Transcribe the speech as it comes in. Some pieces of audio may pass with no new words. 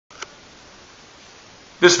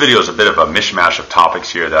This video is a bit of a mishmash of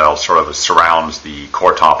topics here that sort of surrounds the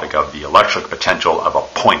core topic of the electric potential of a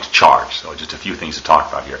point charge. So just a few things to talk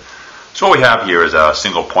about here. So what we have here is a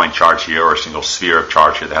single point charge here, or a single sphere of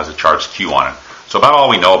charge here that has a charge Q on it. So about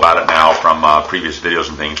all we know about it now from previous videos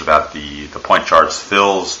and things is that the point charge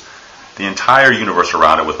fills the entire universe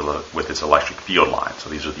around it with its electric field lines.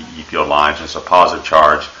 So these are the E field lines, and it's a positive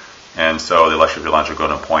charge. And so the electric field lines are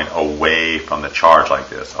going to point away from the charge like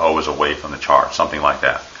this, always away from the charge, something like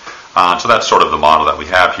that. So that's sort of the model that we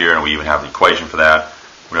have here, and we even have the equation for that.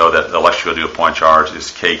 We know that the electric field due to a point charge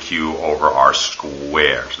is KQ over R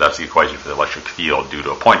squared. So that's the equation for the electric field due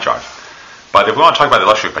to a point charge. But if we want to talk about the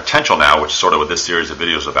electric potential now, which is sort of what this series of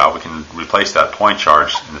videos is about, we can replace that point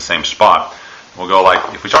charge in the same spot. We'll go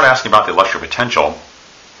like, if we start asking about the electric potential,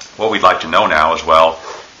 what we'd like to know now is, well,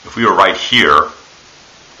 if we were right here,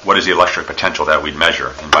 what is the electric potential that we'd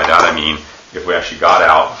measure? And by that I mean, if we actually got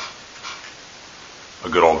out a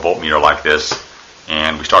good old voltmeter like this,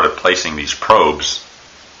 and we started placing these probes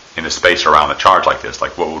in the space around the charge like this,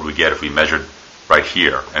 like what would we get if we measured right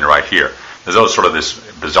here and right here? There's always sort of this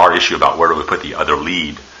bizarre issue about where do we put the other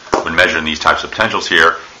lead when measuring these types of potentials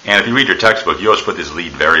here. And if you read your textbook, you always put this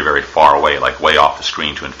lead very, very far away, like way off the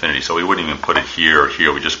screen to infinity. So we wouldn't even put it here or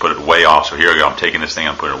here. We just put it way off. So here we go. I'm taking this thing,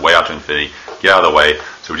 I'm putting it way out to infinity. Get out of the way.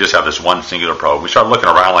 So we just have this one singular probe. We start looking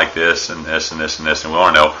around like this and this and this and this, and we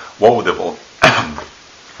want to know what would the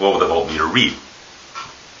voltmeter read.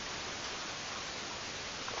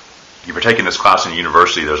 If you're taking this class in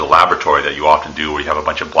university, there's a laboratory that you often do where you have a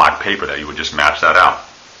bunch of black paper that you would just map that out.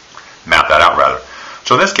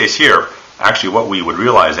 So in this case here, actually what we would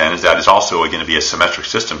realize then is that it's also going to be a symmetric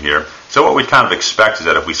system here. So what we kind of expect is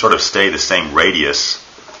that if we sort of stay the same radius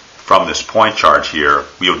from this point charge here,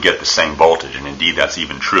 we would get the same voltage, and indeed that's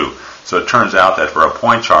even true. So it turns out that for a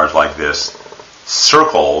point charge like this,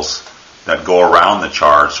 circles that go around the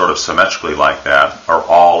charge sort of symmetrically like that are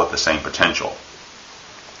all at the same potential.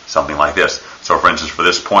 Something like this. So for instance, for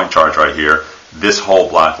this point charge right here, this whole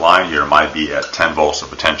black line here might be at 10 volts of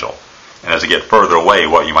potential. And as it gets further away,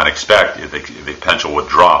 what you might expect is the potential would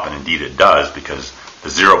drop, and indeed it does, because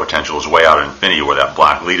the zero potential is way out at infinity where that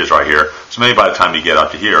black lead is right here. So maybe by the time you get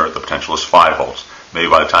up to here, the potential is 5 volts. Maybe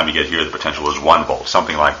by the time you get here, the potential is 1 volt,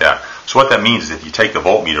 something like that. So what that means is if you take the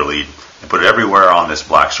voltmeter lead and put it everywhere on this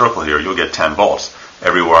black circle here, you'll get 10 volts.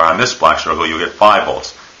 Everywhere on this black circle, you'll get 5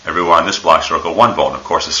 volts. Everywhere on this black circle, 1 volt. And of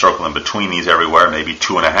course, the circle in between these everywhere, maybe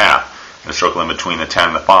 2.5. And the circle in between the 10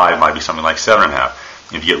 and the 5 might be something like 7.5.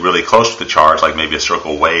 If you get really close to the charge, like maybe a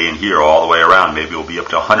circle way in here all the way around, maybe it will be up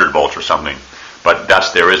to 100 volts or something. But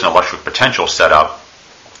there is an electric potential set up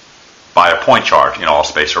by a point charge in all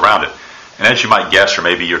space around it. And as you might guess, or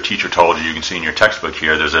maybe your teacher told you, you can see in your textbook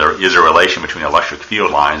here, there is a relation between electric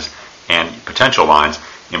field lines and potential lines.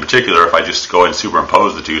 In particular, if I just go ahead and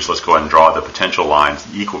superimpose the two, so let's go ahead and draw the potential lines,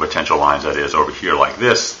 the equal potential lines that is over here like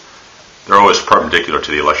this, they're always perpendicular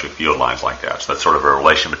to the electric field lines like that. So that's sort of a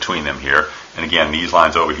relation between them here. And again, these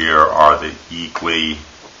lines over here are the equipotential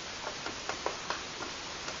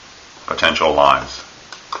lines,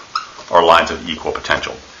 or lines of equal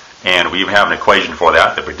potential. And we even have an equation for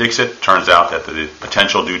that predicts it. Turns out that the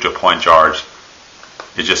potential due to a point charge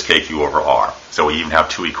is just KQ over R. So we even have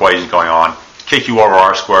two equations going on. KQ over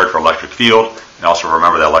R squared for electric field. And also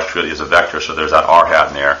remember that electric field is a vector, so there's that R hat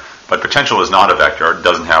in there. But potential is not a vector. It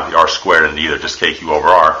doesn't have the R squared in it either, just KQ over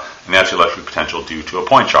R. And that's the electric potential due to a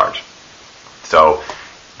point charge. So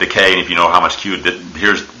the K, and if you know how much Q,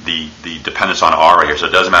 here's the dependence on R right here. So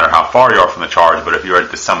it doesn't matter how far you are from the charge, but if you're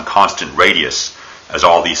at some constant radius, as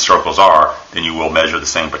all these circles are, then you will measure the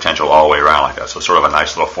same potential all the way around like that. So sort of a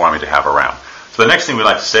nice little formula to have around. So the next thing we'd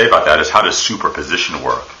like to say about that is, how does superposition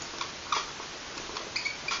work?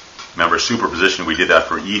 Remember, superposition, we did that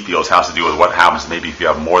for E fields, has to do with what happens maybe if you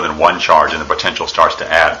have more than one charge and the potential starts to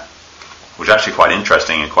add, which is actually quite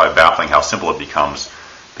interesting and quite baffling how simple it becomes,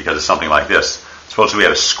 because it's something like this. Suppose we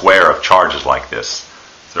had a square of charges like this.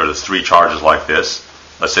 So there's 3 charges like this.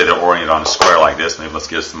 Let's say they're oriented on a square like this. Maybe let's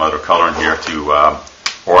get some other color in here to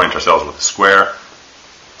orient ourselves with the square.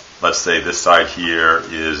 Let's say this side here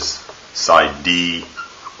is side D.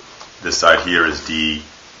 This side here is D.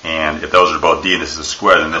 And if those are both D and this is a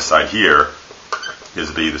square, then this side here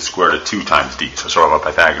is the square root of 2 times D. So sort of a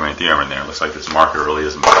Pythagorean theorem in there. Looks like this marker really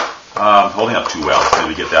isn't holding up too well.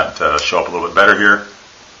 Maybe get that to show up a little bit better here.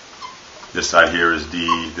 This side here is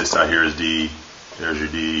D, this side here is D, there's your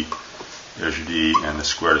D, and the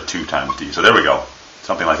square root of 2 times D. So there we go,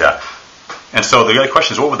 something like that. And so the other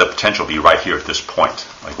question is, what would the potential be right here at this point?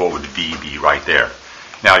 Like what would V be right there?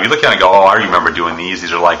 Now, you look at it and go, oh, I remember doing these.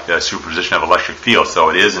 These are like the superposition of electric fields. So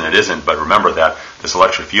it is and it isn't. But remember that this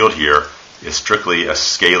electric field here is strictly a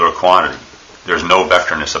scalar quantity. There's no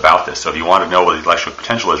vectorness about this. So if you want to know what the electric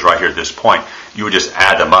potential is right here at this point, you would just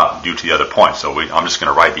add them up due to the other points. So I'm just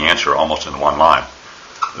going to write the answer almost in one line.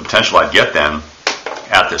 The potential I'd get then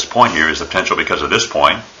at this point here is the potential because of this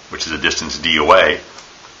point, which is a distance d away.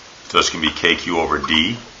 So this can be kq over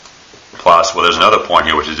d plus, well, there's another point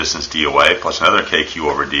here which is distance d away, plus another kq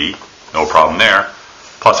over d, no problem there,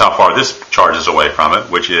 plus how far this charge is away from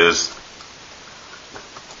it, which is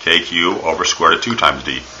kq over square root of 2 times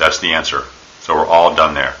d. That's the answer. So we're all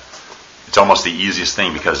done there. It's almost the easiest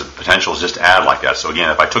thing because the potentials just add like that. So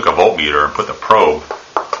again, if I took a voltmeter and put the probe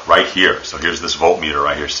right here, so here's this voltmeter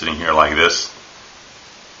right here sitting here like this.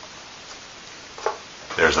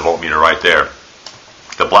 There's the voltmeter right there.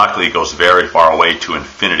 The black lead goes very far away to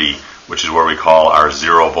infinity, which is where we call our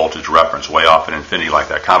zero voltage reference, way off at infinity like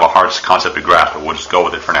that. Kind of a hard concept to grasp, but we'll just go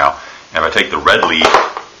with it for now. And if I take the red lead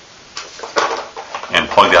and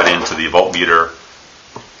plug that into the voltmeter,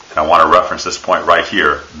 and I want to reference this point right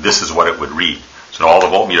here, this is what it would read. So all the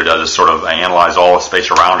voltmeter does is sort of analyze all the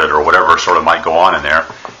space around it or whatever sort of might go on in there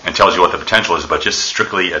and tells you what the potential is, but just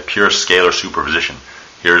strictly at pure scalar superposition.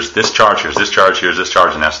 Here's this charge, here's this charge, here's this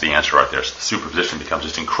charge, and that's the answer right there. So the superposition becomes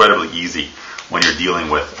just incredibly easy when you're dealing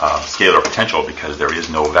with scalar potential because there is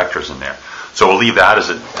no vectors in there. So we'll leave that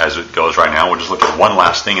as it goes right now. We'll just look at one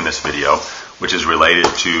last thing in this video, which is related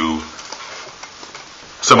to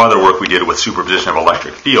some other work we did with superposition of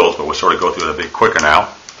electric fields, but we'll sort of go through it a bit quicker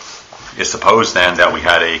now. Is suppose then that we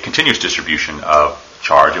had a continuous distribution of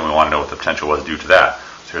charge and we want to know what the potential was due to that.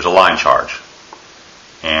 So here's a line charge.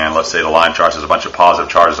 And let's say the line charge has a bunch of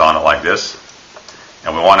positive charges on it like this.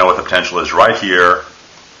 And we want to know what the potential is right here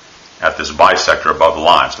at this bisector above the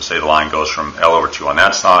line. So say the line goes from L over 2 on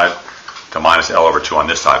that side to minus L over 2 on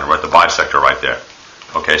this side. And we're at the bisector right there.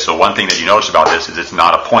 Okay, so one thing that you notice about this is it's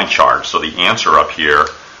not a point charge. So the answer up here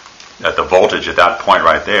at the voltage at that point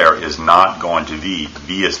right there is not going to be,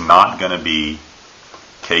 V is not going to be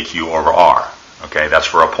KQ over R. Okay, that's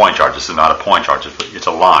for a point charge. This is not a point charge. It's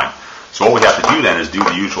a line. So what we have to do then is do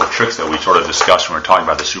the usual tricks that we sort of discussed when we were talking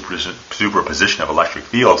about the superposition of electric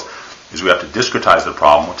fields, is we have to discretize the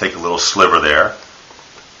problem. We'll take a little sliver there,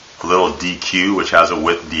 a little dq, which has a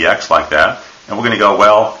width dx like that, and we're going to go,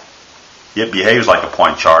 well, it behaves like a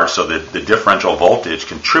point charge, so that the differential voltage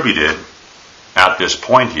contributed at this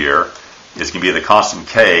point here is going to be the constant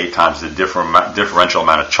K times the differential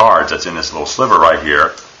amount of charge that's in this little sliver right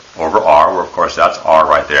here over R, where of course that's R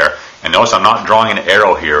right there. And notice I'm not drawing an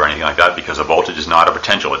arrow here or anything like that because a voltage is not a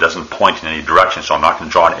potential. It doesn't point in any direction, so I'm not going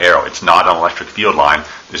to draw an arrow. It's not an electric field line.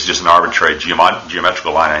 This is just an arbitrary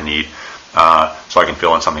geometrical line I need so I can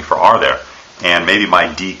fill in something for R there. And maybe my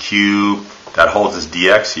dq that holds this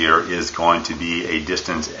dx here is going to be a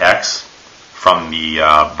distance x from the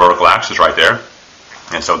vertical axis right there.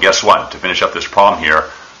 And so guess what? To finish up this problem here,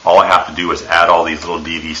 all I have to do is add all these little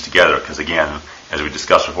dv's together because, again, as we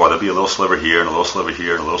discussed before, there'll be a little sliver here, and a little sliver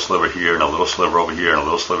here, and a little sliver here, and a little sliver over here, and a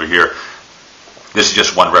little sliver here. This is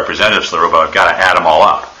just one representative sliver, but I've got to add them all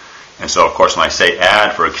up. And so, of course, when I say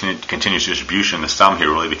add for a continuous distribution, the sum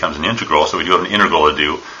here really becomes an integral, so we do have an integral to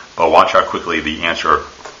do, but watch how quickly the answer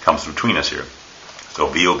comes between us here. So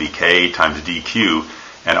V will be K times dq,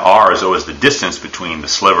 and R is always the distance between the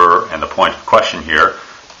sliver and the point of question here,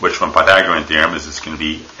 which from Pythagorean theorem is it's going to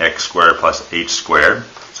be x squared plus h squared.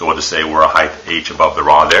 So we'll just say we're a height h above the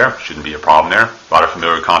rod there. Shouldn't be a problem there. A lot of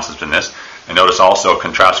familiar concepts in this. And notice also,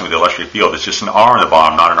 contrasting with the electric field, it's just an r in the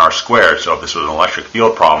bottom, not an r squared. So if this was an electric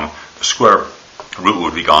field problem, the square root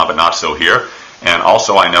would be gone, but not so here. And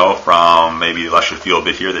also I know from maybe the electric field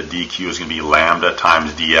bit here that dq is going to be lambda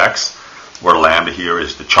times dx, where lambda here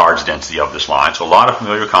is the charge density of this line. So a lot of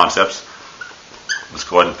familiar concepts. Let's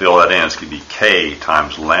go ahead and fill that in. It's going to be k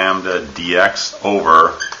times lambda dx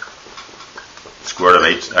over square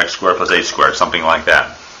root of x squared plus h squared, something like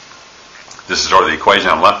that. This is sort of the equation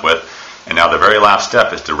I'm left with. And now the very last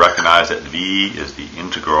step is to recognize that v is the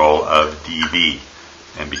integral of dv.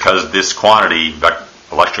 And because this quantity,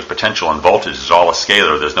 electric potential and voltage, is all a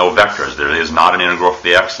scalar, there's no vectors. There is not an integral for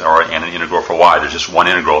the x and an integral for y. There's just one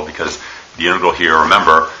integral because the integral here,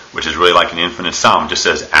 remember, which is really like an infinite sum, just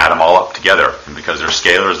says add them all up together. And because they're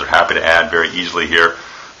scalars, they're happy to add very easily here.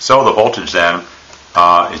 So the voltage then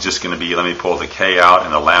is just going to be, let me pull the k out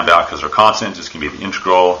and the lambda out because they're constant. It's going to be the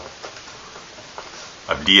integral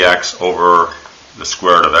of dx over the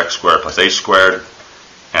square root of x squared plus h squared.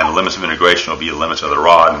 And the limits of integration will be the limits of the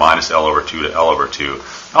rod minus L over 2 to L over 2.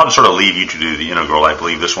 I'll just sort of leave you to do the integral. I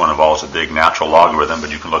believe this one involves a big natural logarithm,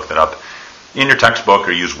 but you can look that up in your textbook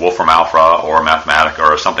or use Wolfram Alpha or Mathematica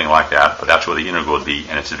or something like that. But that's where the integral would be.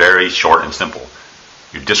 And it's very short and simple.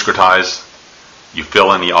 You discretize, you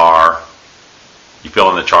fill in the R, You fill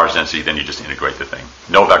in the charge density, then you just integrate the thing.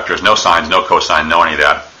 No vectors, no sines, no cosine, no any of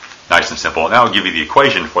that. Nice and simple. Now I'll give you the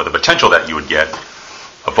equation for the potential that you would get,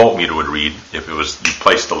 a voltmeter would read if it was, you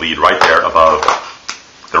placed the lead right there above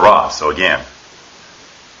the rod. So again,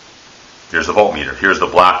 here's the voltmeter. Here's the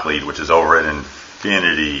black lead, which is over at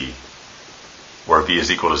infinity, where V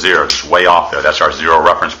is equal to 0. It's way off there. That's our 0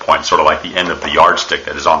 reference point, sort of like the end of the yardstick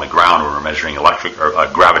that is on the ground when we're measuring electric or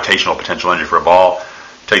gravitational potential energy for a ball.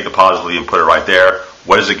 Take the positive lead and put it right there.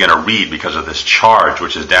 What is it going to read because of this charge,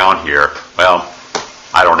 which is down here? Well,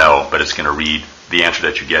 I don't know, but it's going to read the answer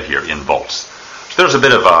that you get here in volts. So there's a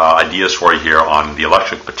bit of ideas for you here on the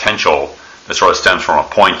electric potential that sort of stems from a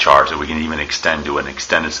point charge that we can even extend to an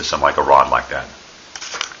extended system like a rod like that.